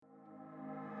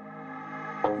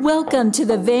Welcome to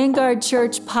the Vanguard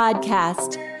Church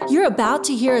podcast. You're about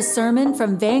to hear a sermon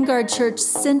from Vanguard Church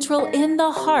Central in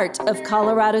the heart of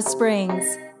Colorado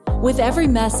Springs. With every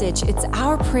message, it's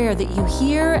our prayer that you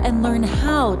hear and learn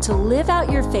how to live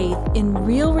out your faith in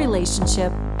real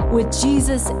relationship with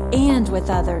Jesus and with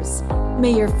others.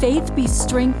 May your faith be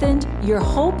strengthened, your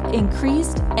hope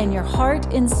increased, and your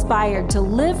heart inspired to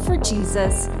live for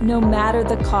Jesus no matter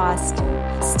the cost.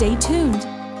 Stay tuned.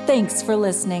 Thanks for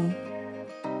listening.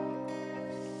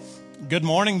 Good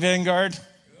morning, Vanguard. Good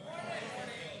morning.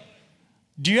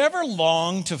 Do you ever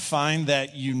long to find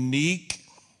that unique,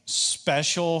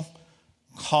 special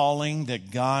calling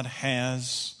that God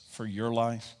has for your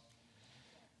life?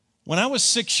 When I was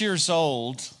 6 years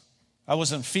old, I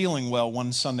wasn't feeling well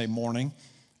one Sunday morning,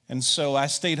 and so I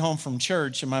stayed home from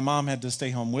church, and my mom had to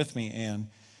stay home with me,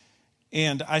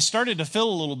 and I started to feel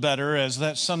a little better as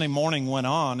that Sunday morning went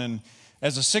on, and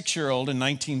as a 6-year-old in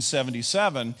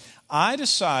 1977, I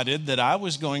decided that I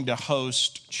was going to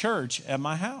host church at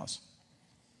my house.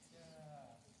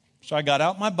 So I got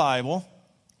out my Bible,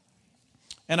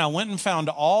 and I went and found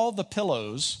all the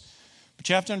pillows. But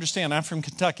you have to understand, I'm from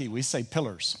Kentucky. We say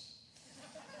pillars.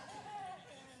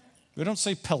 We don't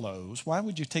say pillows. Why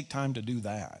would you take time to do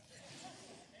that?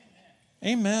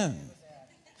 Amen.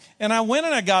 And I went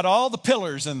and I got all the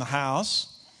pillars in the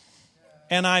house,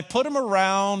 and I put them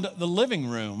around the living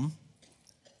room,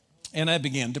 and I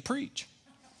began to preach.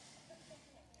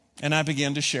 And I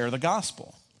began to share the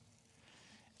gospel.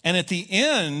 And at the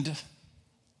end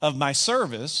of my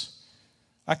service,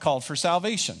 I called for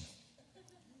salvation.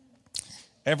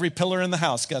 Every pillar in the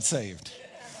house got saved.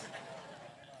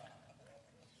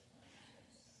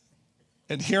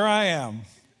 And here I am,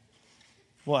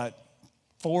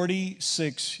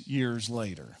 46 years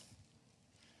later.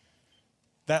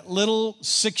 That little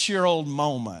 6-year-old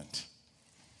moment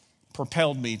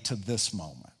propelled me to this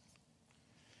moment.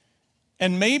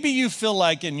 And maybe you feel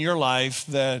like in your life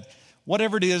that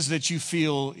whatever it is that you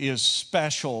feel is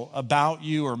special about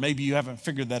you, or maybe you haven't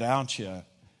figured that out yet.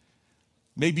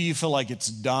 Maybe you feel like it's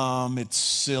dumb, it's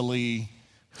silly,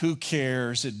 who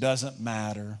cares, it doesn't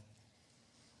matter.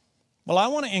 Well, I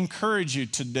want to encourage you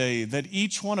today that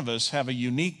each one of us have a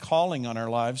unique calling on our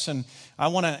lives, and I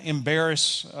want to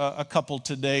embarrass a couple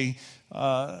today,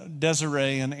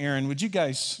 Desiree and Aaron. Would you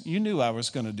guys, you knew I was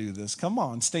going to do this. Come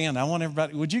on, stand. I want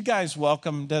everybody, would you guys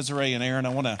welcome Desiree and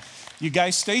Aaron? You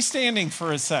guys stay standing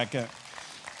for a second.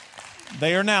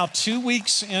 They are now 2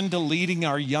 weeks into leading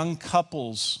our young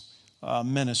couples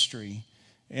ministry,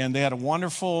 and they had a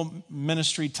wonderful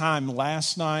ministry time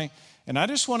last night. And I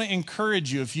just want to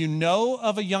encourage you, if you know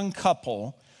of a young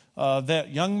couple, that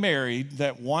young married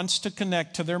that wants to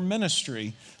connect to their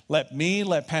ministry,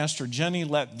 let Pastor Jenny,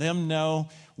 let them know.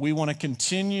 We want to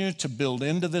continue to build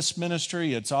into this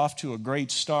ministry. It's off to a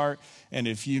great start. And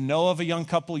if you know of a young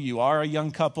couple, you are a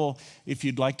young couple. If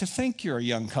you'd like to think you're a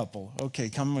young couple, okay,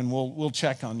 come and we'll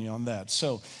check on you on that.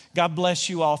 So God bless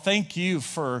you all. Thank you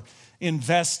for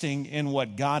investing in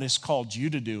what God has called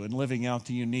you to do and living out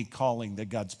the unique calling that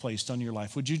God's placed on your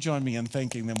life. Would you join me in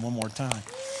thanking them one more time?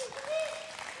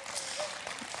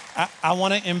 I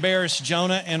want to embarrass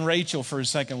Jonah and Rachel for a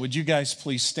second. Would you guys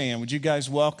please stand? Would you guys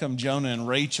welcome Jonah and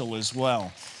Rachel as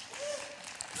well?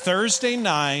 Thursday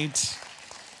night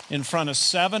in front of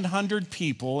 700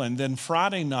 people, and then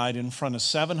Friday night in front of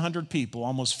 700 people,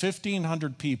 almost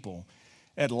 1,500 people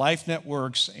at Life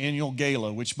Network's annual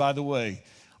gala, which, by the way,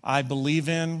 I believe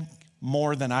in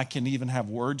more than I can even have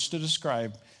words to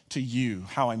describe to you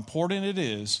how important it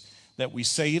is that we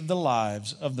save the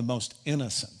lives of the most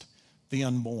innocent, the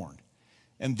unborn.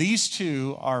 And these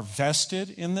two are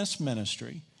vested in this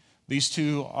ministry. These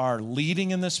two are leading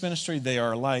in this ministry. They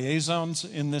are liaisons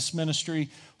in this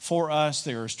ministry for us.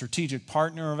 They are a strategic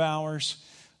partner of ours.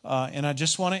 And I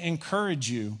just want to encourage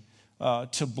you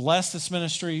to bless this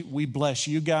ministry. We bless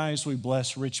you guys. We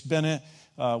bless Rich Bennett.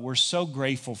 We're so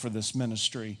grateful for this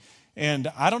ministry. And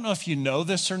I don't know if you know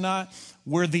this or not.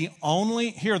 We're the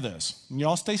only, hear this, and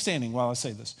y'all stay standing while I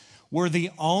say this. We're the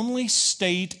only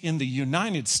state in the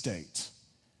United States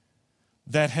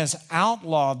that has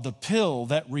outlawed the pill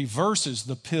that reverses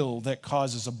the pill that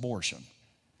causes abortion.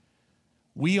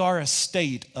 We are a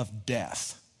state of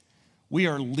death. We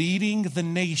are leading the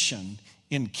nation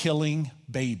in killing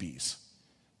babies.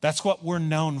 That's what we're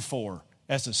known for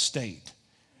as a state.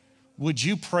 Would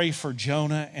you pray for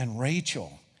Jonah and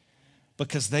Rachel?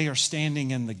 Because they are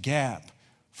standing in the gap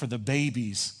for the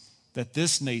babies that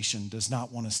this nation does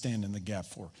not want to stand in the gap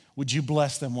for. Would you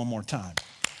bless them one more time?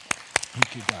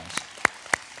 Thank you, guys.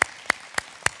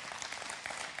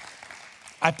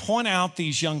 I point out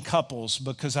these young couples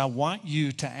because I want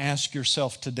you to ask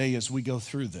yourself today as we go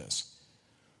through this,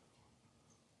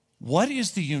 what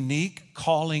is the unique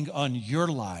calling on your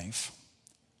life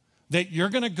that you're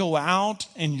going to go out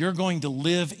and you're going to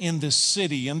live in this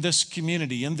city, in this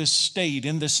community, in this state,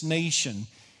 in this nation,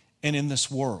 and in this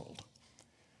world?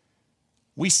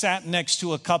 We sat next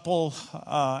to a couple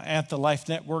at the Life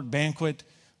Network banquet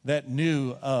that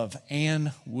knew of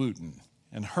Ann Wooten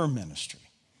and her ministry.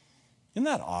 Isn't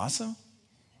that awesome?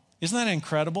 Isn't that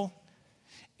incredible?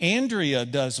 Andrea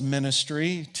does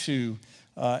ministry to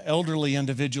elderly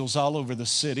individuals all over the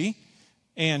city.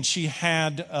 And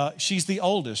she's the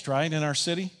oldest, right, in our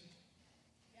city?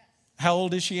 Yes. How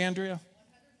old is she, Andrea?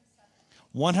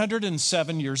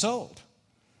 107 years old.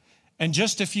 And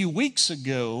just a few weeks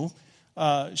ago,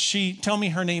 tell me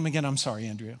her name again. I'm sorry,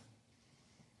 Andrea.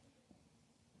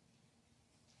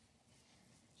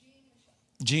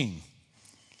 Jean.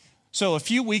 So a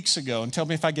few weeks ago, and tell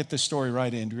me if I get this story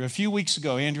right, Andrea. A few weeks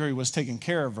ago, Andrea was taking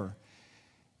care of her,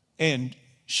 and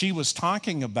she was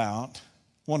talking about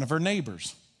one of her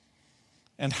neighbors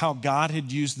and how God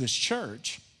had used this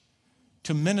church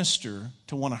to minister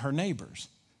to one of her neighbors.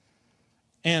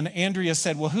 And Andrea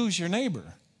said, well, who's your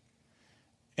neighbor?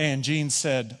 And Jean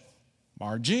said,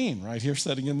 Margene, right here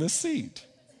sitting in this seat.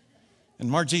 And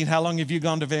Margene, how long have you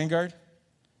gone to Vanguard?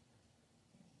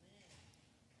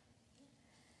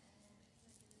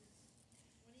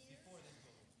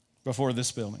 Before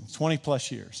this building, 20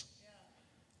 plus years.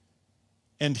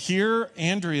 And here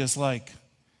Andrea's like,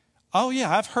 oh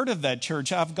yeah, I've heard of that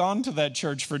church. I've gone to that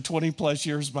church for 20 plus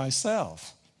years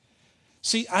myself.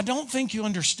 See, I don't think you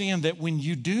understand that when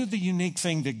you do the unique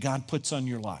thing that God puts on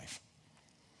your life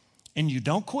and you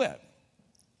don't quit,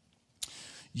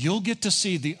 you'll get to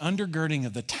see the undergirding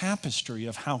of the tapestry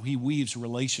of how he weaves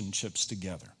relationships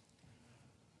together.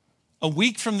 A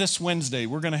week from this Wednesday,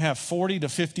 we're going to have 40 to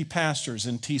 50 pastors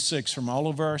in T6 from all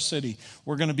over our city.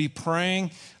 We're going to be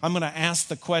praying. I'm going to ask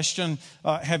the question,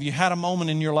 have you had a moment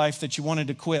in your life that you wanted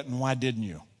to quit, and why didn't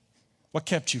you? What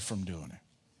kept you from doing it?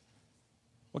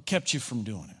 What kept you from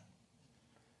doing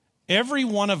it? Every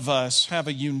one of us have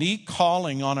a unique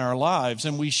calling on our lives,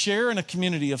 and we share in a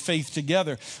community of faith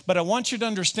together. But I want you to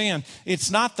understand,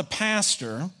 it's not the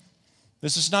pastor.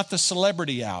 This is not the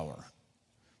celebrity hour.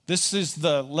 This is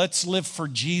the let's live for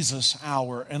Jesus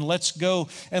hour, and let's go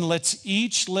and let's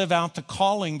each live out the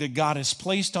calling that God has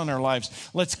placed on our lives.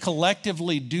 Let's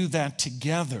collectively do that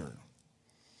together.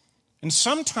 And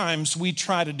sometimes we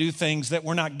try to do things that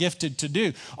we're not gifted to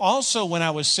do. Also, when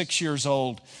I was 6 years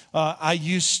old, I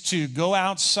used to go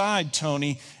outside,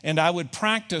 Tony, and I would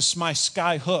practice my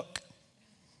sky hook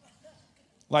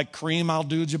like Kareem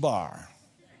Abdul-Jabbar.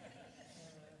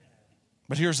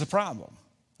 But here's the problem.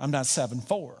 I'm not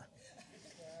 7'4".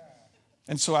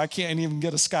 And so I can't even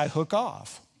get a sky hook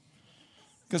off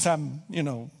because I'm,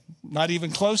 not even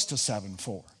close to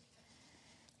 7'4".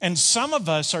 And some of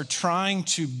us are trying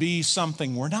to be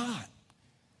something we're not.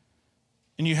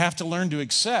 And you have to learn to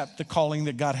accept the calling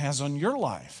that God has on your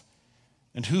life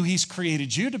and who he's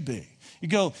created you to be. You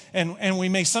go, and we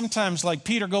may sometimes, like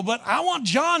Peter, go, but I want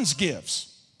John's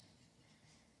gifts.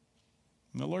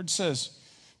 And the Lord says,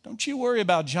 don't you worry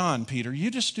about John, Peter. You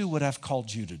just do what I've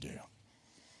called you to do.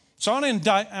 So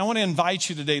I want to invite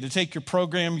you today to take your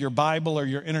program, your Bible, or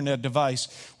your internet device.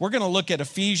 We're going to look at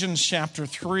Ephesians chapter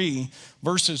 3,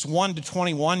 verses 1 to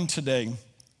 21 today.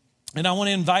 And I want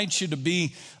to invite you to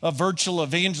be a virtual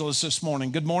evangelist this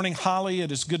morning. Good morning, Holly.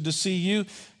 It is good to see you.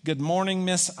 Good morning,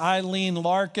 Miss Eileen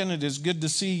Larkin. It is good to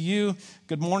see you.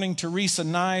 Good morning, Teresa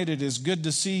Knight. It is good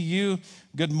to see you.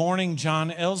 Good morning,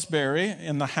 John Ellsbury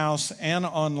in the house and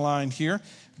online here.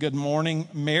 Good morning,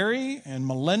 Mary and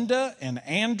Melinda and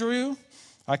Andrew.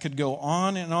 I could go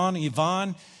on and on.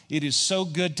 Yvonne, it is so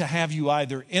good to have you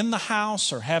either in the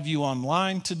house or have you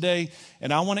online today.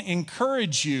 And I want to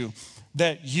encourage you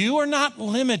that you are not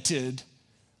limited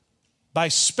by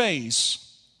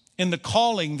space in the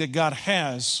calling that God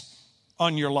has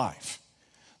on your life.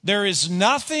 There is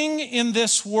nothing in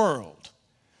this world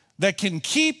that can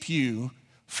keep you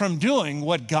from doing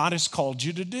what God has called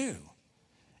you to do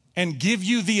and give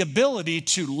you the ability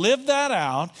to live that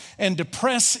out and to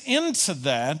press into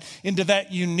that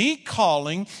unique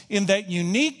calling, in that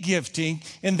unique gifting,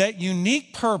 in that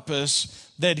unique purpose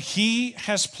that he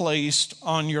has placed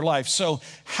on your life. So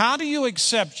how do you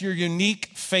accept your unique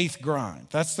faith grind?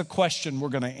 That's the question we're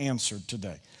going to answer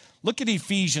today. Look at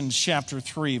Ephesians chapter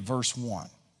 3, verse 1.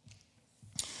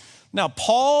 Now,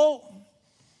 Paul,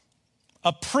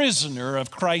 a prisoner of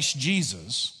Christ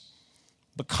Jesus,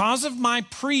 because of my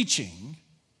preaching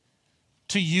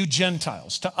to you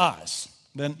Gentiles, to us,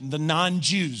 the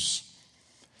non-Jews,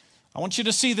 I want you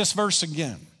to see this verse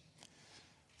again.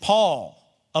 Paul,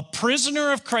 a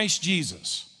prisoner of Christ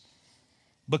Jesus,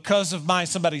 because of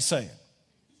somebody say it,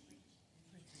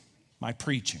 my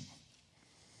preaching.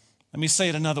 Let me say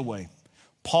it another way.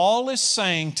 Paul is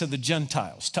saying to the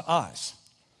Gentiles, to us,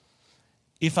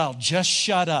 if I'll just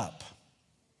shut up,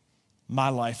 my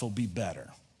life will be better.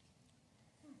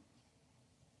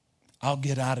 I'll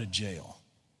get out of jail.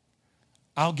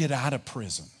 I'll get out of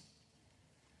prison.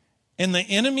 And the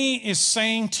enemy is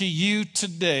saying to you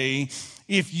today,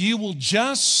 if you will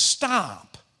just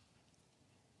stop,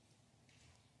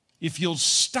 if you'll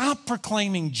stop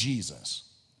proclaiming Jesus,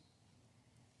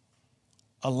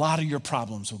 a lot of your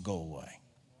problems will go away.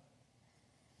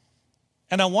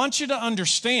 And I want you to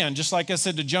understand, just like I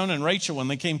said to Jonah and Rachel when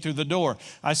they came through the door,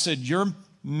 I said, your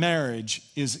marriage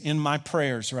is in my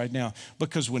prayers right now.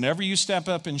 Because whenever you step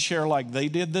up and share like they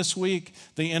did this week,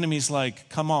 the enemy's like,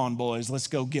 come on, boys, let's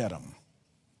go get them.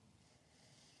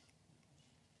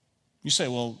 You say,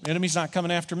 well, enemy's not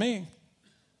coming after me.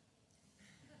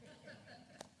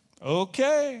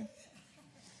 Okay.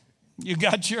 You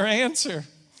got your answer.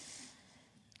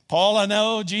 Paul, I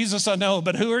know. Jesus, I know.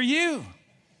 But who are you?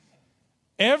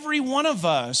 Every one of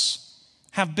us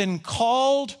have been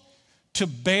called to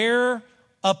bear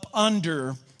up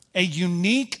under a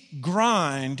unique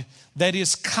grind that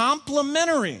is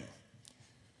complementary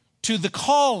to the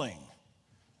calling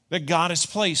that God has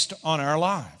placed on our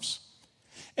lives.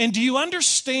 And do you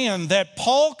understand that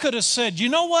Paul could have said, you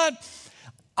know what?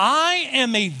 I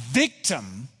am a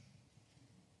victim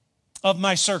of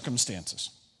my circumstances.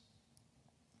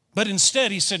 But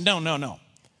instead he said, no.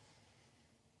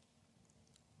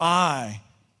 I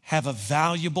have a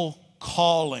valuable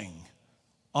calling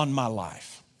on my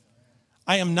life.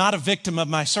 I am not a victim of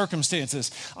my circumstances.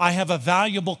 I have a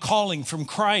valuable calling from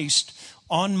Christ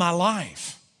on my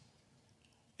life.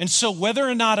 And so whether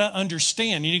or not I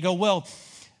understand, you go, well,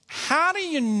 how do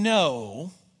you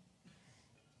know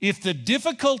if the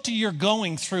difficulty you're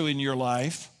going through in your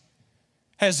life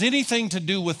has anything to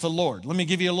do with the Lord? Let me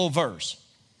give you a little verse.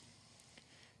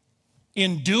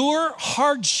 Endure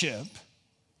hardship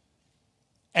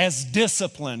as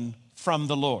discipline from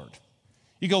the Lord.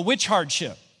 You go, which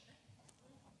hardship?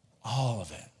 All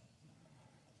of it.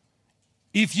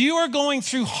 If you are going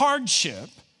through hardship,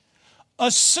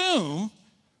 assume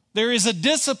there is a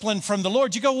discipline from the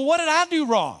Lord. You go, well, what did I do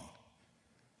wrong?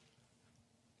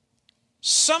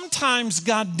 Sometimes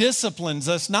God disciplines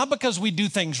us not because we do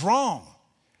things wrong,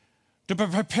 to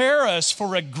prepare us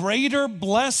for a greater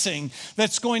blessing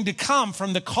that's going to come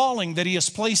from the calling that He has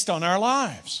placed on our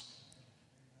lives.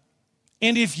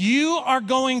 And if you are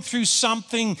going through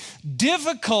something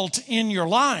difficult in your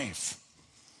life,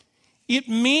 it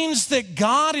means that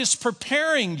God is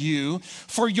preparing you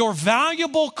for your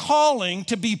valuable calling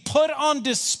to be put on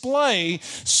display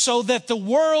so that the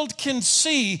world can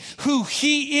see who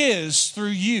He is through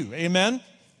you. Amen?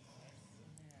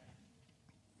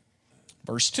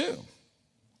 Verse 2.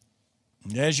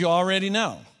 As you already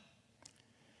know,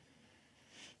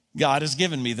 God has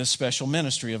given me this special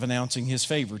ministry of announcing His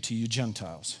favor to you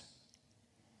Gentiles.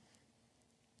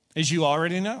 As you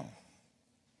already know,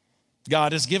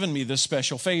 God has given me this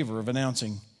special favor of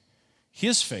announcing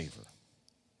His favor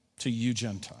to you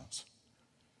Gentiles.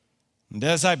 And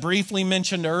as I briefly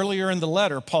mentioned earlier in the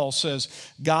letter, Paul says,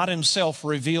 God Himself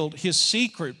revealed His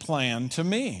secret plan to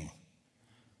me.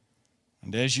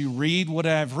 And as you read what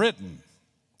I've written,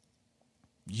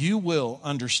 you will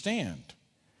understand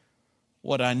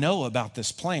what I know about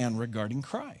this plan regarding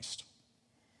Christ.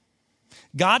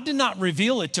 God did not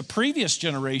reveal it to previous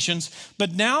generations,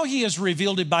 but now He has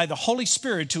revealed it by the Holy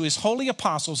Spirit to His holy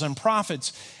apostles and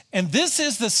prophets. And this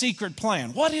is the secret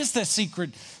plan. What is the secret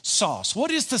sauce?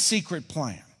 What is the secret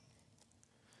plan?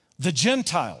 The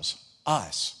Gentiles,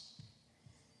 us,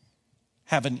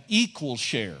 have an equal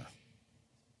share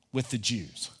with the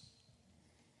Jews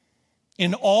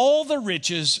in all the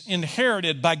riches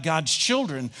inherited by God's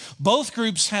children. Both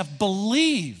groups have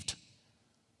believed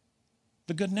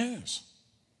the good news.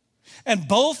 And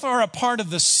both are a part of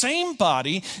the same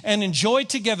body and enjoy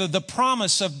together the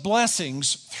promise of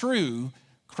blessings through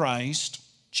Christ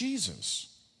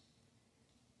Jesus.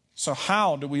 So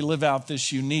how do we live out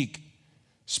this unique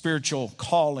spiritual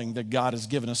calling that God has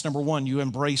given us? Number one, you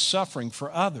embrace suffering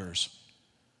for others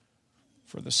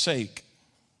for the sake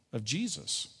of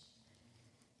Jesus.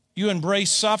 You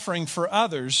embrace suffering for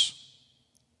others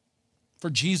for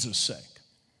Jesus' sake.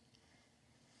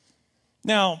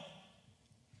 Now,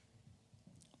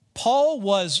 Paul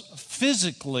was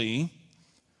physically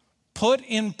put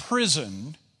in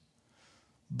prison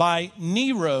by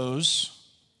Nero's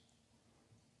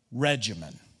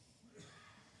regimen.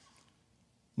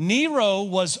 Nero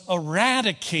was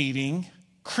eradicating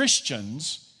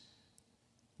Christians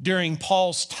during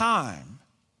Paul's time.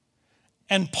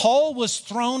 And Paul was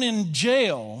thrown in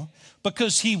jail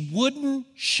because he wouldn't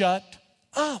shut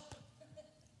up.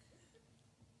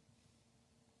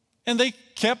 And they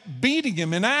kept beating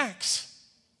him in Acts.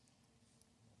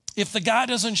 If the guy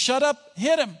doesn't shut up,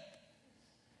 hit him.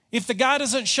 If the guy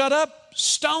doesn't shut up,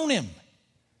 stone him.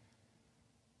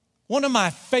 One of my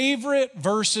favorite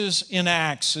verses in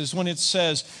Acts is when it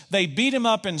says, they beat him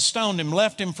up and stoned him,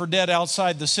 left him for dead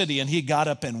outside the city, and he got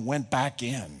up and went back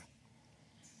in.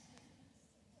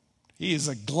 He is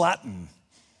a glutton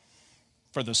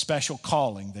for the special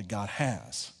calling that God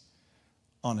has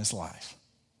on his life.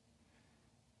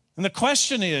 And the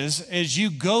question is, as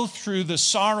you go through the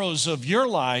sorrows of your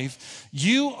life,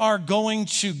 you are going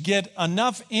to get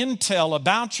enough intel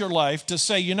about your life to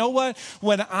say, you know what?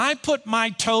 When I put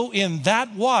my toe in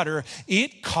that water,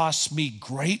 it cost me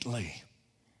greatly.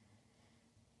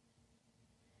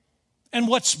 And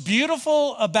what's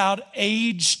beautiful about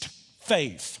aged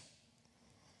faith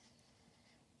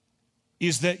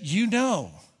is that you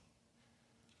know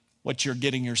what you're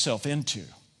getting yourself into.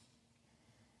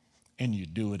 And you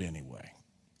do it anyway.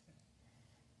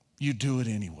 You do it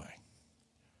anyway.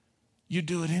 You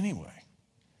do it anyway.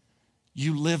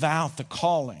 You live out the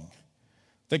calling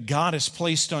that God has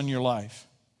placed on your life.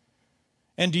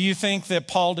 And do you think that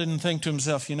Paul didn't think to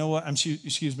himself, you know what,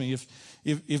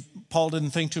 if Paul didn't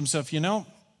think to himself, you know,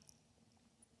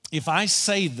 if I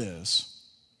say this,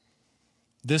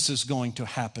 this is going to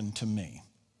happen to me.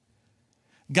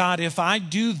 God, if I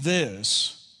do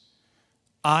this,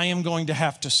 I am going to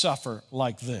have to suffer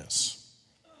like this.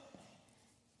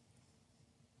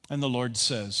 And the Lord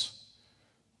says,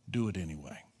 do it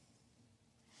anyway.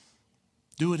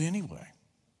 Do it anyway.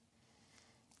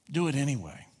 Do it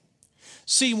anyway.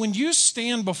 See, when you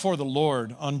stand before the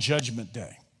Lord on Judgment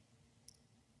Day,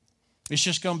 it's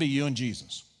just going to be you and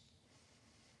Jesus.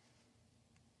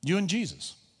 You and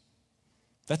Jesus.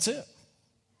 That's it.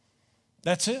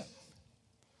 That's it.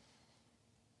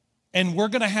 And we're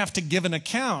going to have to give an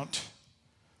account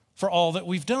for all that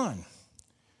we've done.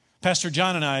 Pastor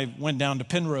John and I went down to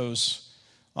Penrose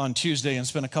on Tuesday and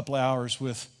spent a couple of hours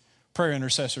with prayer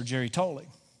intercessor Jerry Tolley.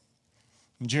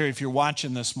 And Jerry, if you're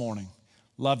watching this morning,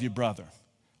 love you, brother.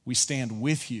 We stand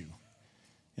with you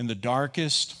in the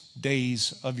darkest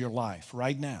days of your life.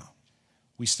 Right now,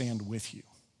 we stand with you.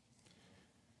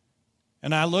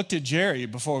 And I looked at Jerry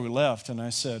before we left and I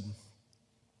said,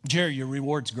 Jerry, your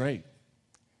reward's great.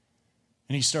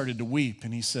 And he started to weep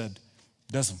and he said,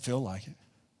 doesn't feel like it.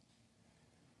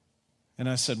 And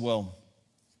I said, well,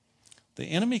 the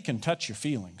enemy can touch your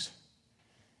feelings.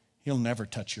 He'll never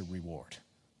touch your reward.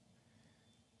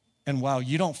 And while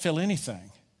you don't feel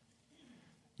anything,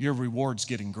 your reward's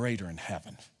getting greater in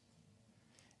heaven.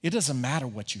 It doesn't matter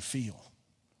what you feel.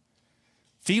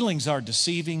 Feelings are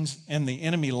deceiving, and the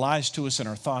enemy lies to us in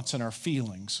our thoughts and our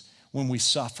feelings when we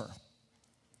suffer.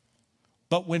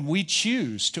 But when we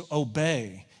choose to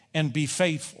obey and be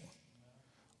faithful,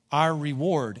 our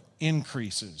reward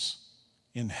increases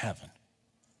in heaven.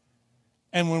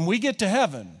 And when we get to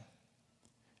heaven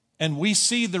and we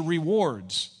see the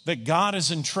rewards that God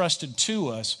has entrusted to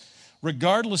us,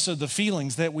 regardless of the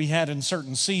feelings that we had in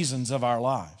certain seasons of our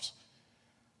lives,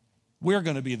 we're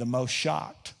going to be the most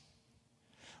shocked.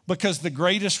 Because the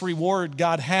greatest reward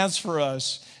God has for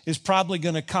us is probably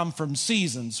going to come from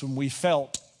seasons when we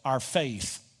felt our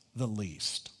faith the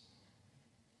least.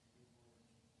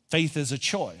 Faith is a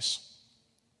choice.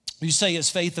 You say,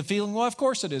 is faith a feeling? Well, of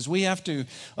course it is. We have to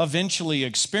eventually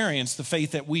experience the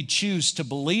faith that we choose to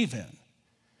believe in.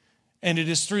 And it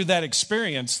is through that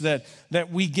experience that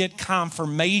we get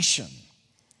confirmation.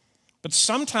 But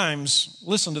sometimes,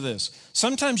 listen to this,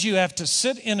 sometimes you have to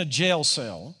sit in a jail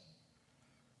cell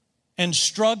and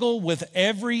struggle with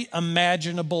every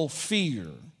imaginable fear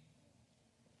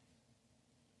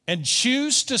and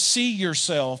choose to see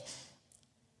yourself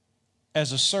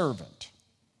as a servant,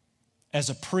 as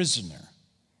a prisoner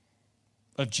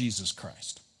of Jesus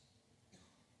Christ.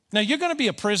 Now, you're going to be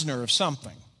a prisoner of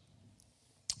something,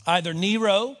 either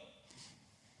Nero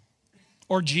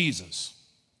or Jesus.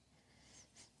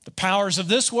 The powers of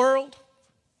this world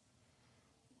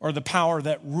or the power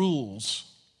that rules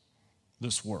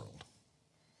this world.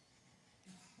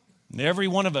 And every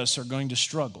one of us are going to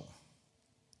struggle.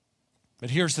 But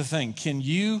here's the thing, can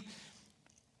you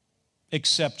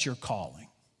accept your calling?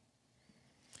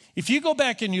 If you go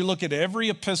back and you look at every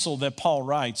epistle that Paul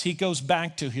writes, he goes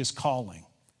back to his calling.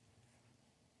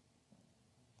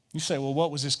 You say, well,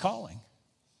 what was his calling?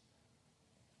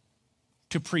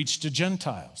 To preach to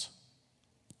Gentiles.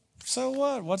 So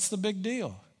what? What's the big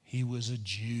deal? He was a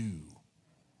Jew.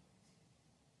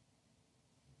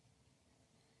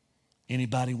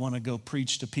 Anybody want to go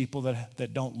preach to people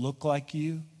that don't look like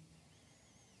you?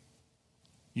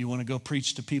 You want to go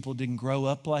preach to people who didn't grow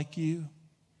up like you?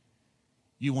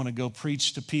 You want to go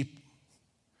preach to people?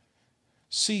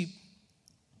 See,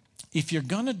 if you're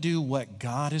going to do what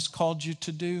God has called you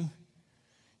to do,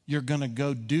 you're going to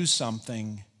go do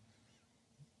something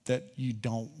that you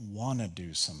don't want to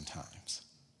do sometimes.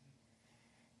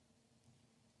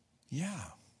 Yeah.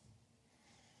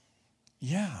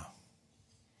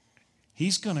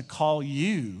 He's going to call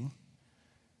you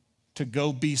to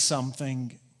go be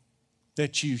something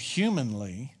that you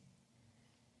humanly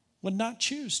would not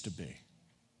choose to be.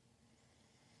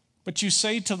 But you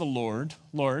say to the Lord,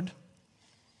 Lord,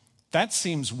 that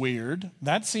seems weird,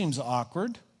 that seems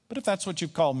awkward, but if that's what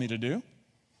you've called me to do,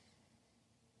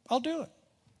 I'll do it.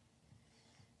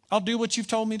 I'll do what you've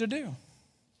told me to do.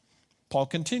 Paul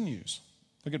continues.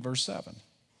 Look at verse 7.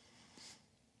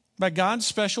 By God's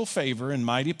special favor and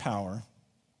mighty power,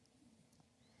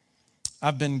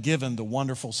 I've been given the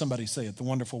wonderful, somebody say it, the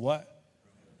wonderful what?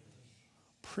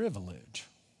 Privilege.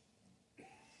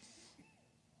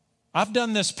 I've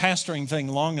done this pastoring thing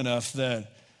long enough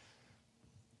that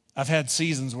I've had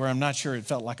seasons where I'm not sure it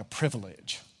felt like a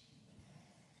privilege.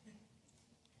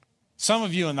 Some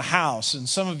of you in the house and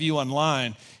some of you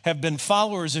online have been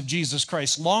followers of Jesus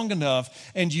Christ long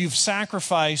enough, and you've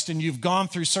sacrificed and you've gone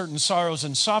through certain sorrows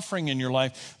and suffering in your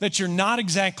life that you're not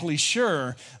exactly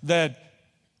sure that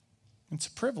it's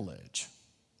a privilege.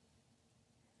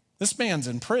 This man's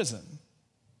in prison.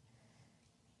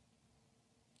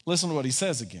 Listen to what he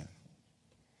says again.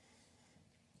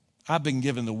 I've been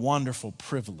given the wonderful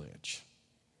privilege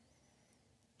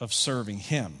of serving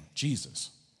him,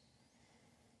 Jesus,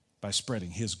 by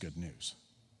spreading his good news.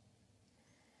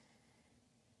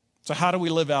 So how do we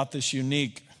live out this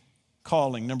unique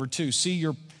calling? Number 2, see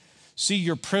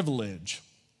your privilege,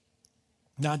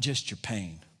 not just your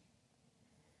pain.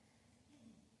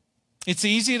 It's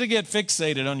easy to get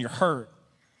fixated on your hurt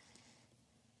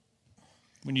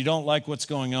when you don't like what's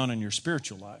going on in your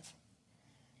spiritual life.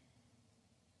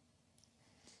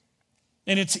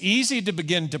 And it's easy to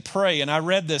begin to pray. And I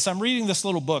read this. I'm reading this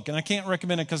little book, and I can't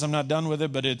recommend it because I'm not done with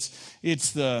it, but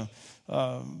it's the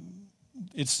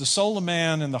Soul of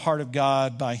Man and the Heart of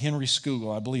God by Henry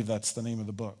Scougal. I believe that's the name of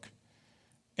the book.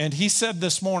 And he said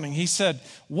this morning, he said,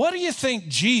 what do you think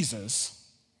Jesus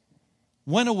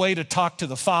went away to talk to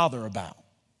the Father about?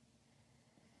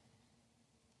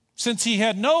 Since he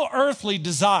had no earthly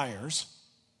desires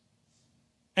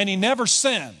and he never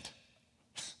sinned,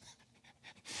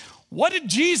 what did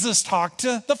Jesus talk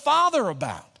to the Father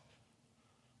about?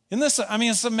 And this,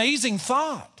 it's an amazing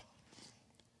thought.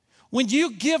 When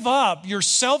you give up your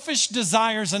selfish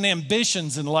desires and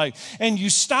ambitions in life and you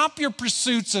stop your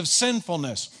pursuits of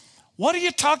sinfulness, what do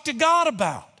you talk to God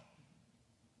about?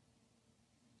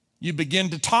 You begin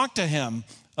to talk to him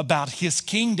about his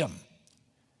kingdom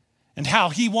and how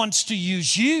he wants to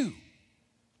use you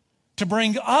to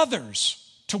bring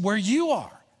others to where you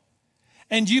are.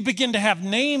 And you begin to have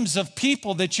names of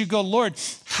people that you go, Lord,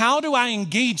 how do I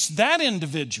engage that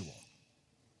individual?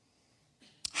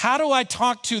 How do I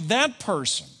talk to that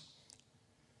person?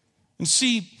 And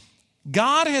see,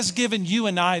 God has given you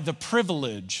and I the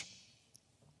privilege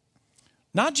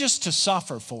not just to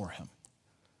suffer for him,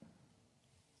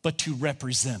 but to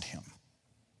represent him.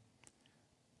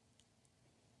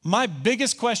 My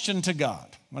biggest question to God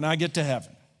when I get to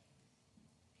heaven,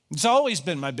 it's always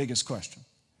been my biggest question.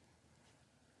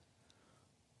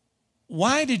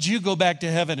 Why did you go back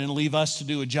to heaven and leave us to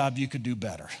do a job you could do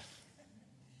better?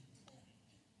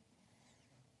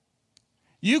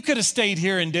 You could have stayed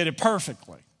here and did it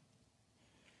perfectly.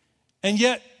 And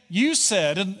yet you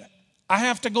said, and I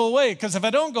have to go away because if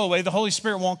I don't go away, the Holy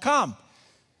Spirit won't come.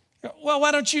 Well,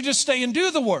 why don't you just stay and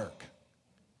do the work?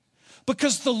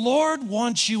 Because the Lord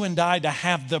wants you and I to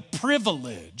have the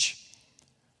privilege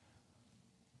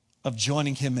of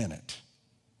joining him in it.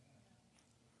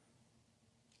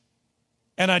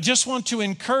 And I just want to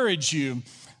encourage you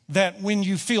that when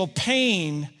you feel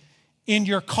pain in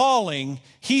your calling,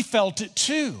 he felt it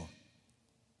too.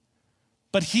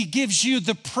 But he gives you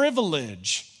the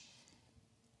privilege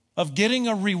of getting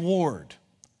a reward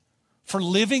for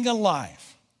living a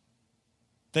life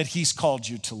that he's called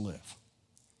you to live.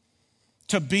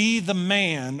 To be the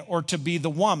man or to be the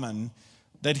woman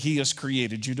that he has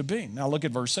created you to be. Now look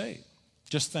at verse 8.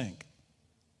 Just think.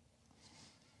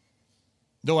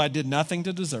 Though I did nothing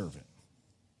to deserve it,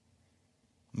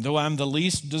 though I'm the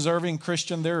least deserving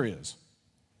Christian there is,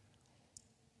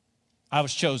 I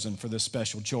was chosen for this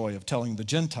special joy of telling the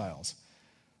Gentiles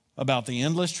about the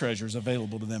endless treasures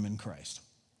available to them in Christ.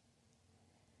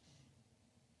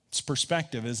 It's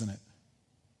perspective, isn't it?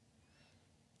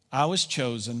 I was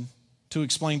chosen to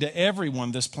explain to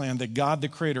everyone this plan that God, the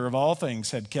creator of all things,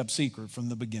 had kept secret from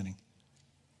the beginning.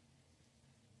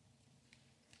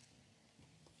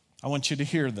 I want you to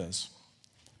hear this.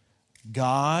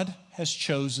 God has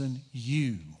chosen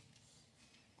you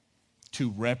to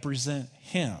represent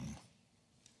Him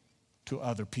to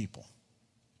other people.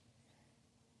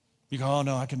 You go, oh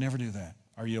no, I could never do that.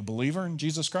 Are you a believer in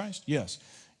Jesus Christ? Yes,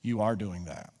 you are doing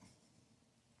that.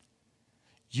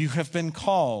 You have been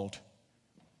called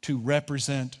to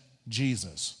represent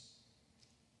Jesus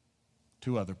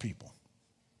to other people.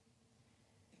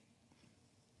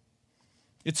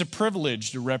 It's a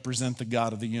privilege to represent the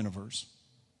God of the universe.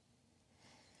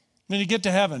 When you get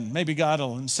to heaven, maybe God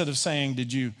will, instead of saying,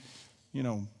 did you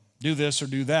do this or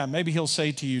do that, maybe He'll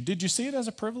say to you, did you see it as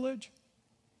a privilege?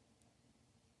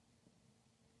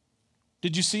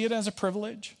 Did you see it as a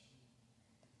privilege?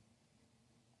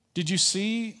 Did you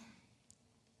see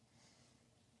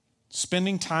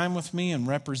spending time with me and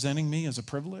representing me as a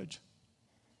privilege?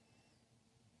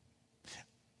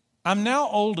 I'm now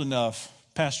old enough,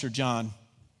 Pastor John,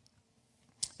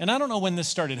 and I don't know when this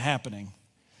started happening,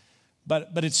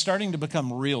 but it's starting to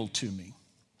become real to me.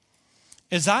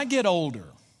 As I get older,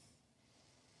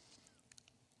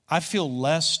 I feel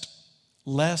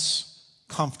less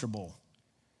comfortable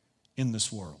in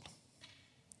this world.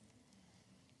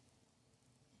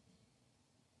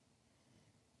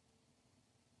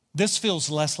 This feels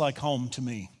less like home to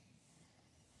me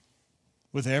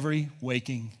with every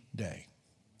waking day.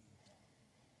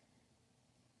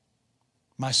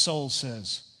 My soul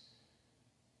says,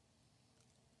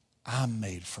 I'm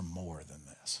made for more than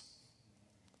this.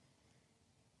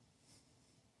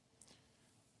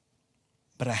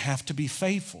 But I have to be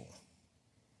faithful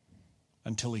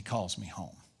until He calls me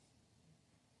home.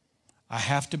 I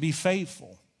have to be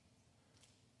faithful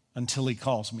until He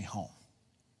calls me home.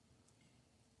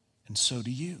 And so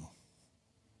do you.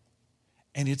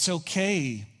 And it's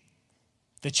okay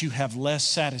that you have less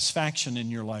satisfaction in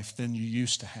your life than you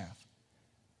used to have.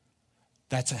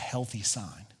 That's a healthy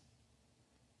sign.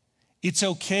 It's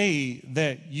okay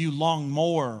that you long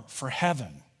more for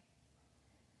heaven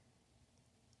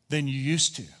than you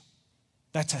used to.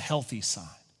 That's a healthy sign.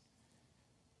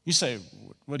 You say,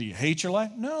 what, do you hate your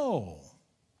life? No.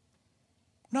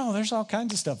 No, there's all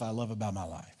kinds of stuff I love about my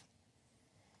life.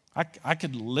 I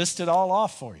could list it all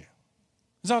off for you.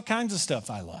 There's all kinds of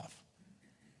stuff I love.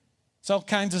 There's all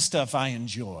kinds of stuff I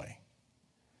enjoy.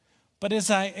 But as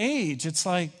I age, it's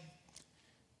like,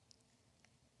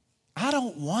 I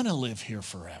don't want to live here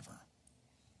forever.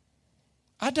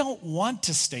 I don't want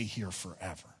to stay here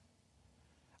forever.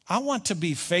 I want to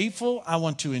be faithful. I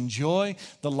want to enjoy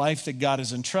the life that God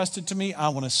has entrusted to me. I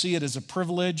want to see it as a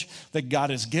privilege that God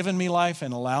has given me life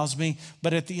and allows me.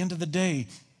 But at the end of the day,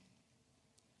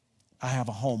 I have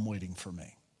a home waiting for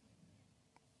me.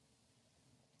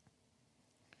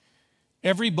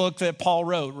 Every book that Paul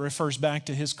wrote refers back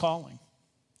to his calling.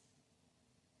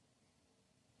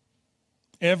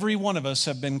 Every one of us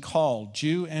have been called,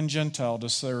 Jew and Gentile, to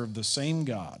serve the same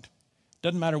God.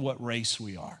 Doesn't matter what race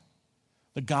we are.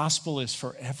 The gospel is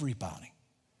for everybody.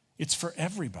 It's for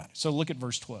everybody. So look at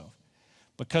verse 12.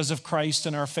 Because of Christ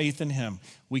and our faith in Him,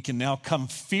 we can now come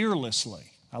fearlessly,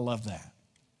 I love that,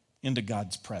 into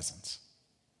God's presence,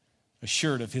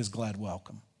 assured of His glad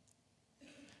welcome.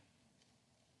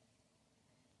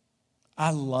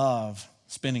 I love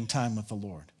spending time with the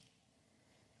Lord.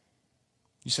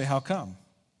 You say, how come?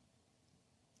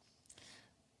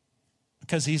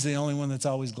 Because He's the only one that's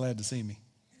always glad to see me.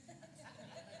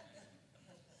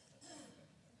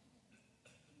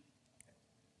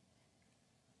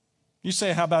 You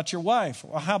say, how about your wife?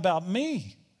 Well, how about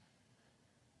me?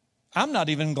 I'm not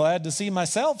even glad to see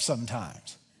myself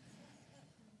sometimes.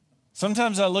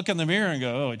 Sometimes I look in the mirror and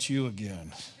go, oh, it's you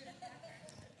again.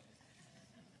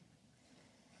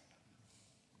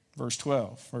 Verse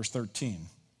 12, verse 13.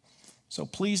 So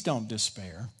please don't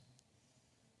despair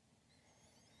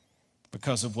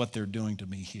because of what they're doing to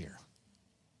me here.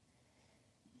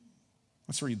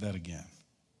 Let's read that again.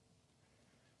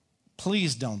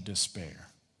 Please don't despair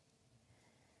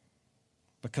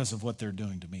because of what they're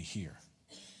doing to me here.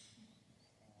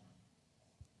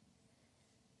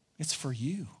 It's for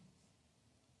you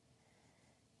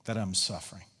that I'm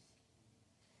suffering.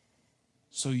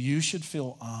 So you should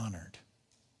feel honored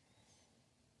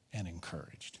and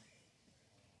encouraged.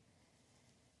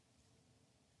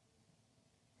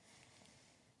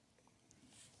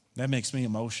 That makes me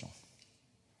emotional.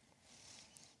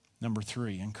 Number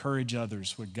 3, encourage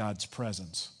others with God's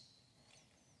presence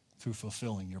through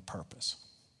fulfilling your purpose.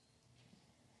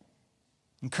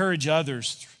 Encourage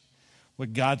others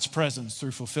with God's presence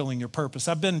through fulfilling your purpose.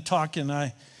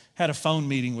 I had a phone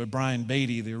meeting with Brian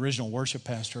Beatty, the original worship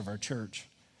pastor of our church.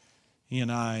 He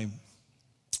and I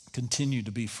continue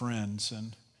to be friends,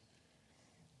 and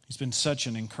he's been such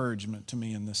an encouragement to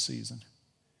me in this season.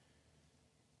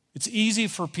 It's easy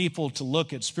for people to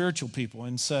look at spiritual people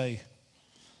and say,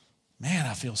 man,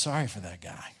 I feel sorry for that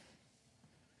guy.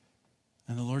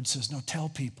 And the Lord says, no, tell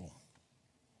people.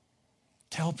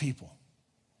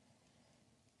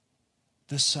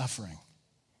 This suffering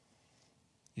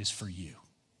is for you.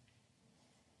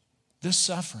 This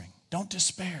suffering, don't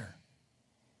despair.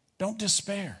 Don't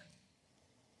despair.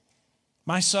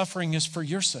 My suffering is for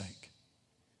your sake.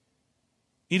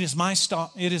 It is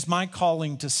my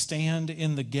calling to stand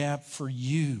in the gap for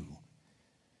you.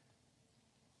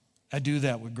 I do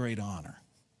that with great honor.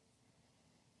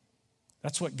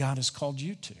 That's what God has called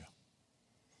you to.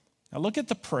 Now look at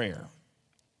the prayer.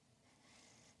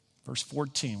 Verse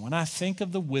 14, when I think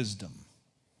of the wisdom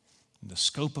and the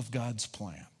scope of God's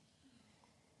plan,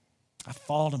 I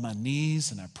fall to my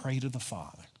knees and I pray to the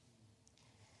Father,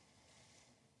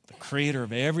 the creator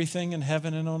of everything in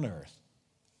heaven and on earth.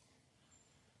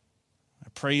 I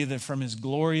pray that from his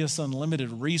glorious,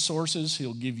 unlimited resources,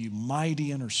 he'll give you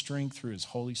mighty inner strength through his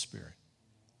Holy Spirit.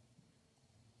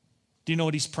 Do you know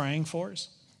what he's praying for us?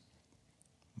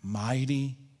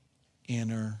 Mighty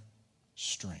inner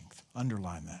strength.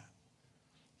 Underline that.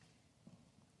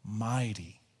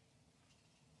 Mighty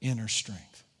inner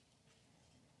strength.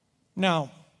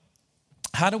 Now,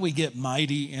 how do we get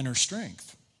mighty inner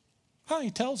strength? He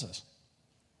tells us.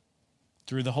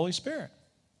 Through the Holy Spirit.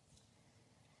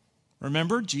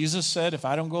 Remember, Jesus said, if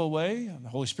I don't go away, the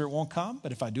Holy Spirit won't come.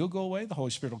 But if I do go away, the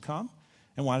Holy Spirit will come.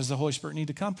 And why does the Holy Spirit need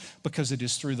to come? Because it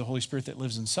is through the Holy Spirit that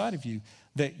lives inside of you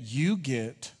that you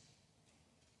get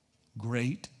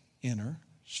great inner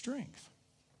strength.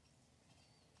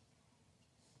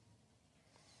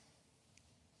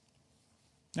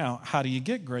 Now, how do you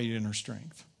get great inner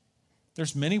strength?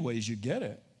 There's many ways you get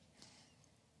it.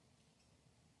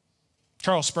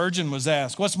 Charles Spurgeon was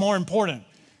asked, what's more important,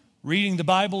 reading the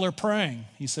Bible or praying?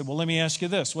 He said, well, let me ask you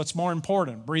this. What's more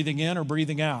important, breathing in or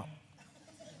breathing out?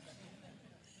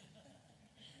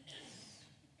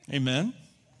 Amen.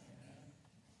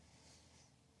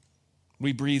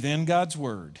 We breathe in God's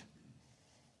word.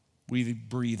 We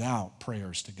breathe out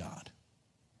prayers to God.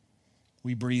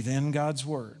 We breathe in God's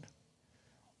word.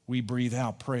 We breathe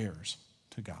out prayers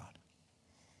to God.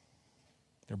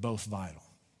 They're both vital.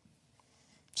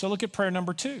 So look at prayer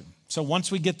number 2. So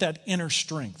once we get that inner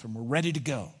strength and we're ready to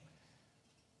go,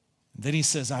 then he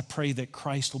says, I pray that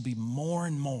Christ will be more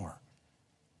and more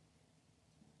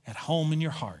at home in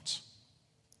your hearts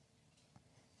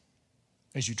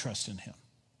as you trust in him.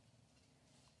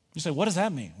 You say, what does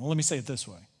that mean? Well, let me say it this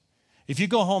way. If you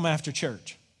go home after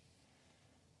church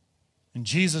and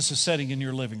Jesus is sitting in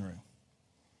your living room,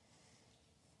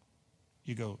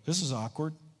 you go, this is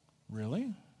awkward.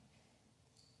 Really?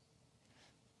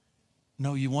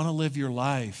 No, you want to live your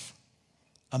life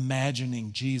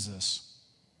imagining Jesus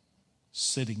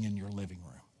sitting in your living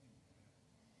room,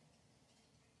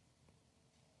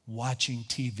 watching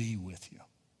TV with you,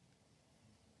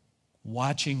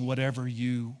 watching whatever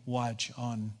you watch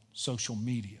on social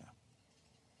media,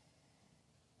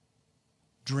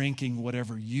 drinking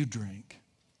whatever you drink,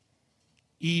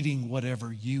 eating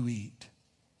whatever you eat,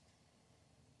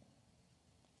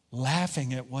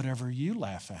 laughing at whatever you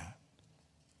laugh at.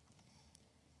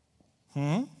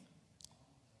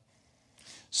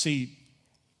 See,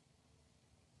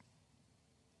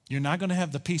 you're not going to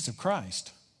have the peace of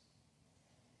Christ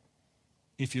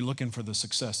if you're looking for the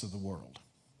success of the world.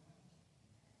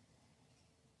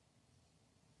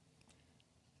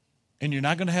 And you're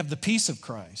not going to have the peace of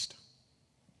Christ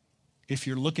if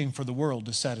you're looking for the world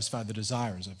to satisfy the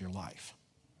desires of your life.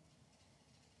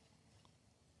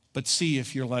 But see,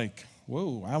 if you're like,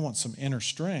 whoa, I want some inner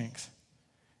strength,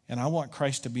 and I want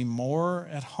Christ to be more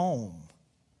at home.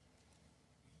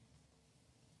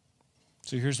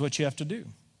 So here's what you have to do.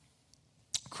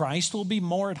 Christ will be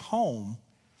more at home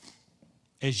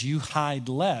as you hide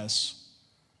less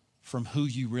from who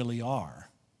you really are.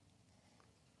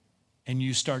 And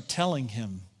you start telling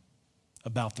him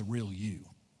about the real you.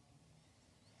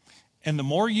 And the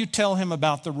more you tell him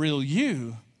about the real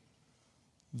you,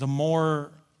 the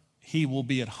more he will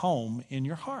be at home in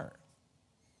your heart.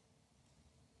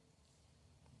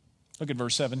 Look at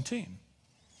verse 17.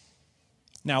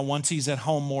 Now, once he's at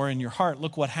home more in your heart,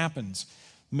 look what happens.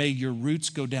 May your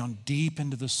roots go down deep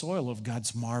into the soil of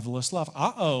God's marvelous love.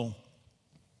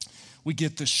 We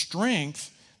get the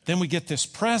strength Then we get this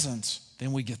presence.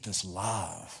 Then we get this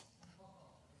love.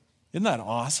 Isn't that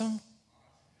awesome?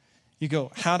 You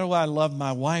go, how do I love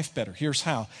my wife better? Here's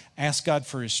how. Ask God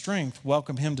for his strength.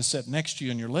 Welcome him to sit next to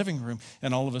you in your living room.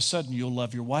 And all of a sudden, you'll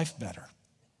love your wife better.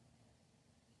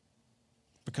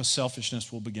 Because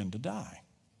selfishness will begin to die.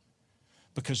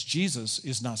 Because Jesus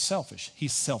is not selfish.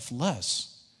 He's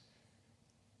selfless.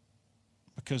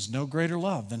 Because no greater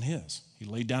love than his. He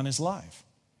laid down his life,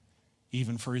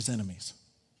 even for his enemies.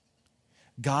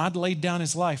 God laid down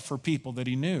his life for people that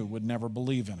he knew would never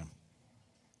believe in him.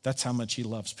 That's how much he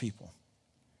loves people.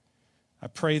 I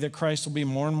pray that Christ will be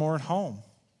more and more at home.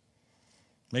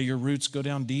 May your roots go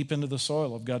down deep into the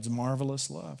soil of God's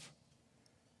marvelous love.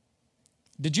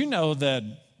 Did you know that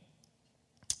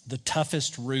the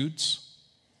toughest roots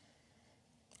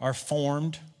are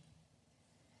formed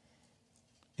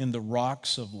in the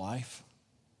rocks of life?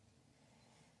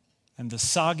 And the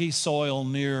soggy soil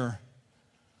near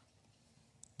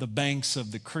the banks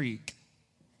of the creek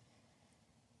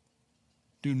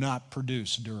do not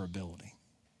produce durability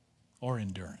or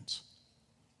endurance.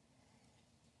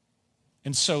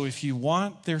 And so if you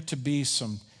want there to be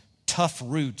some tough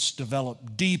roots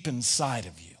developed deep inside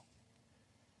of you,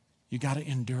 you got to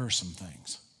endure some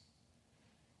things.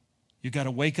 You got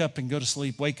to wake up and go to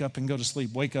sleep, wake up and go to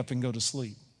sleep, wake up and go to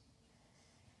sleep.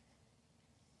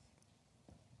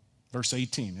 Verse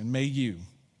 18, and may you,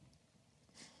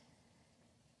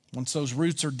 once those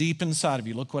roots are deep inside of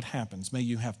you, look what happens. May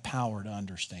you have power to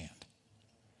understand.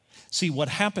 See, what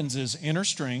happens is inner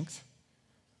strength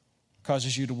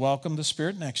causes you to welcome the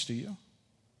Spirit next to you.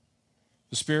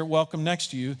 The Spirit welcome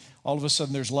next to you, all of a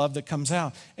sudden there's love that comes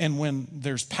out. And when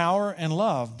there's power and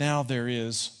love, now there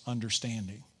is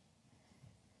understanding.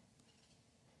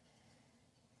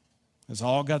 As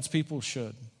all God's people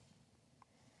should.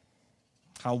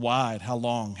 How wide, how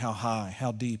long, how high,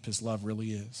 how deep his love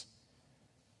really is.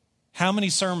 How many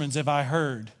sermons have I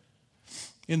heard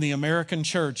in the American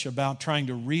church about trying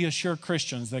to reassure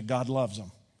Christians that God loves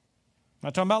them? I'm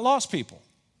not talking about lost people.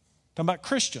 I'm talking about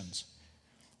Christians.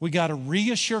 We got to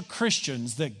reassure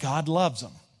Christians that God loves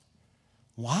them.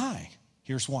 Why?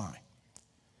 Here's why.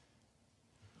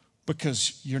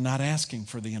 Because you're not asking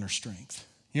for the inner strength.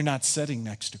 You're not sitting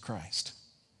next to Christ.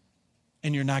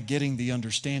 And you're not getting the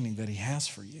understanding that he has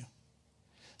for you.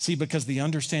 See, because the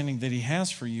understanding that he has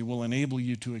for you will enable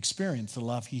you to experience the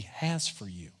love he has for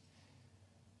you.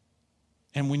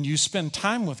 And when you spend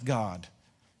time with God,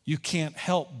 you can't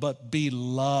help but be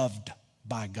loved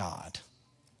by God.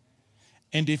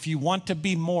 And if you want to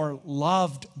be more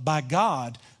loved by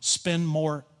God, spend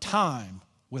more time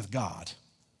with God.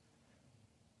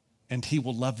 And he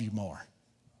will love you more.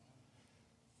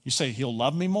 You say, he'll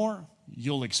love me more?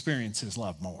 You'll experience his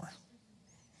love more.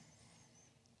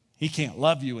 He can't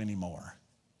love you anymore.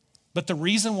 But the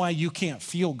reason why you can't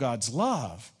feel God's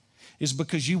love is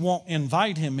because you won't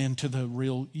invite him into the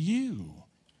real you.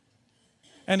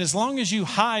 And as long as you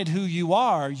hide who you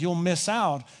are, you'll miss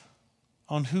out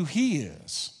on who he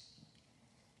is.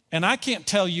 And I can't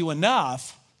tell you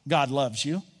enough, God loves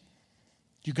you.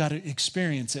 You got to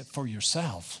experience it for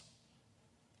yourself.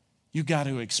 You got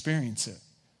to experience it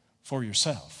for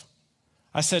yourself.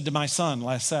 I said to my son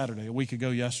last Saturday, a week ago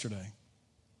yesterday,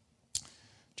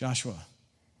 Joshua,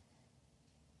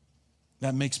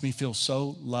 that makes me feel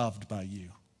so loved by you.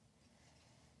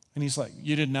 And he's like,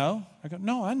 you didn't know? I go,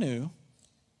 no, I knew.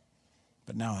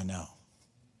 But now I know.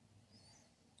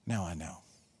 Now I know.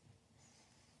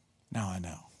 Now I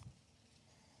know.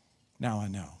 Now I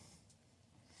know.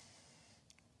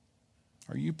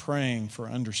 Are you praying for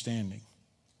understanding?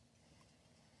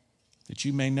 That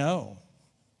you may know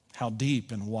how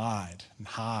deep and wide and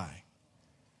high.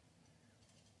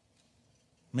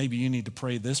 Maybe you need to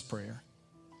pray this prayer.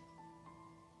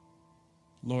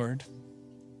 Lord,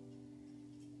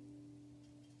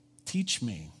 teach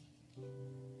me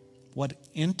what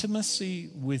intimacy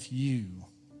with you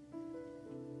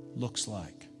looks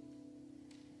like.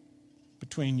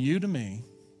 Between you to me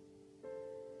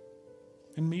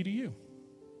and me to you.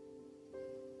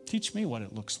 Teach me what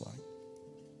it looks like.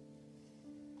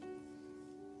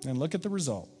 And look at the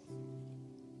result.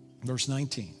 Verse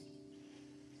 19.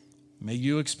 May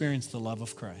you experience the love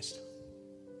of Christ.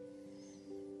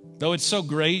 Though it's so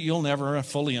great, you'll never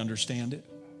fully understand it.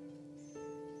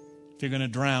 If you're going to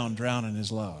drown in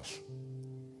his love.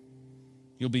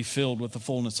 You'll be filled with the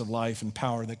fullness of life and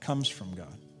power that comes from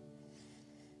God.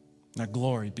 Now,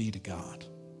 glory be to God.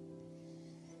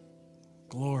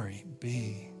 Glory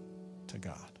be to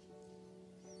God.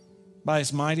 By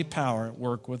his mighty power at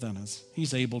work within us,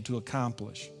 he's able to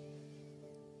accomplish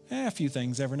a few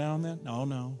things every now and then.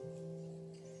 No.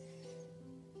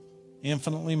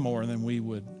 infinitely more than we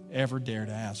would ever dare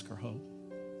to ask or hope.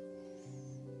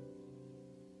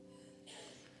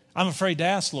 I'm afraid to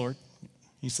ask, Lord.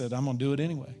 He said, I'm going to do it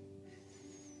anyway.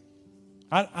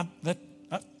 I'm going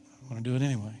to do it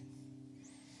anyway.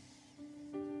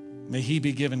 May he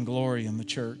be given glory in the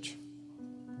church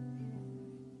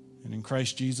and in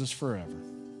Christ Jesus forever.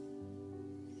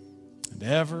 And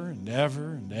ever and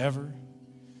ever and ever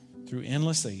through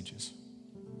endless ages.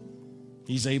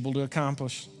 He's able to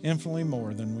accomplish infinitely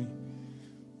more than we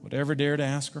would ever dare to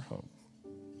ask or hope.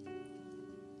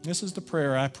 This is the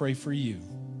prayer I pray for you.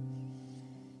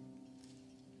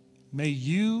 May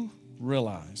you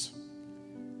realize,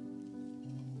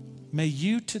 may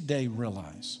you today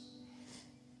realize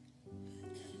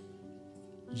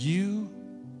you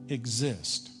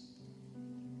exist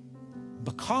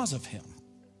because of him,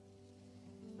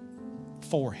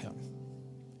 for him.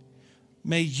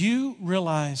 May you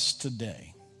realize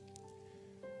today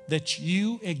that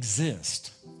you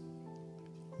exist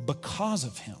because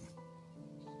of him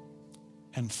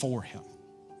and for him.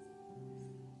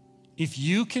 If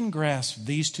you can grasp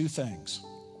these two things,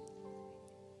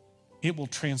 it will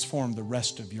transform the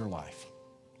rest of your life.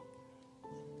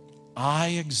 I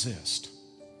exist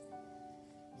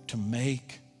to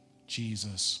make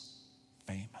Jesus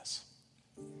famous.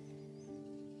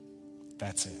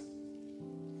 That's it.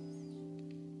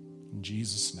 In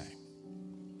Jesus' name,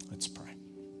 let's pray.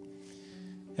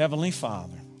 Heavenly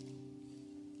Father,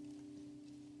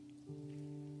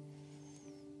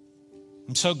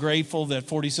 I'm so grateful that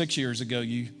 46 years ago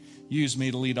you used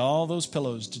me to lead all those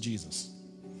pillows to Jesus.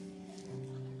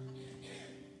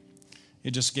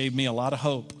 It just gave me a lot of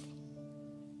hope.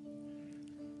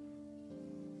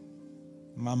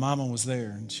 My mama was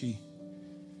there, and she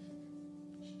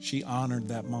honored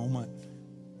that moment.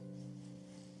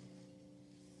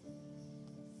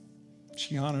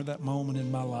 She honored that moment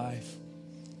in my life.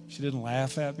 She didn't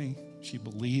laugh at me. She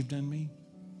believed in me.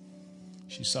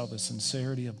 She saw the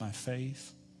sincerity of my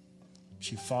faith.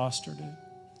 She fostered it.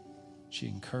 She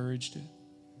encouraged it.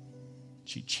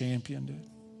 She championed it.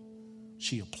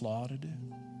 She applauded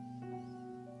it.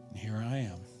 And here I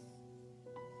am,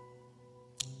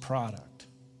 product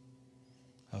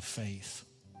of faith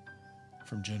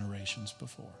from generations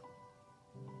before,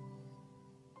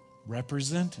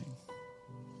 representing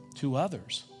to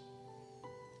others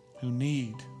who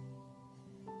need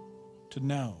to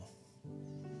know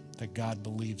that God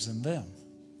believes in them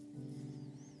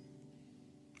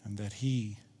and that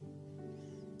he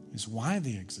is why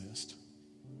they exist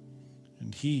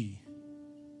and he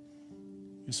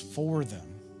is for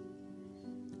them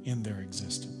in their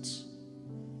existence.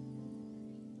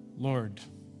 Lord,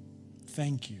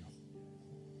 thank you.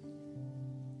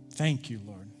 Thank you,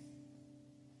 Lord.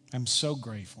 I'm so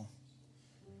grateful.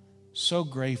 So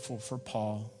grateful for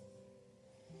Paul,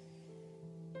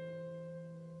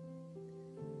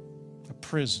 a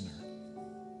prisoner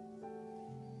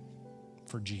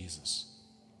for Jesus.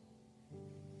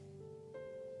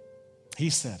 He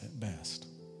said it best.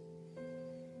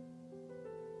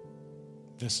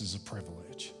 This is a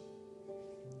privilege.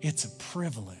 It's a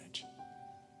privilege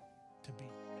to be.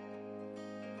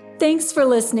 Thanks for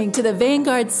listening to the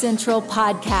Vanguard Central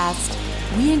podcast.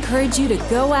 We encourage you to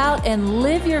go out and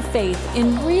live your faith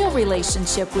in real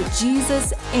relationship with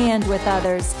Jesus and with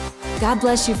others. God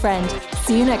bless you, friend.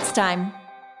 See you next time.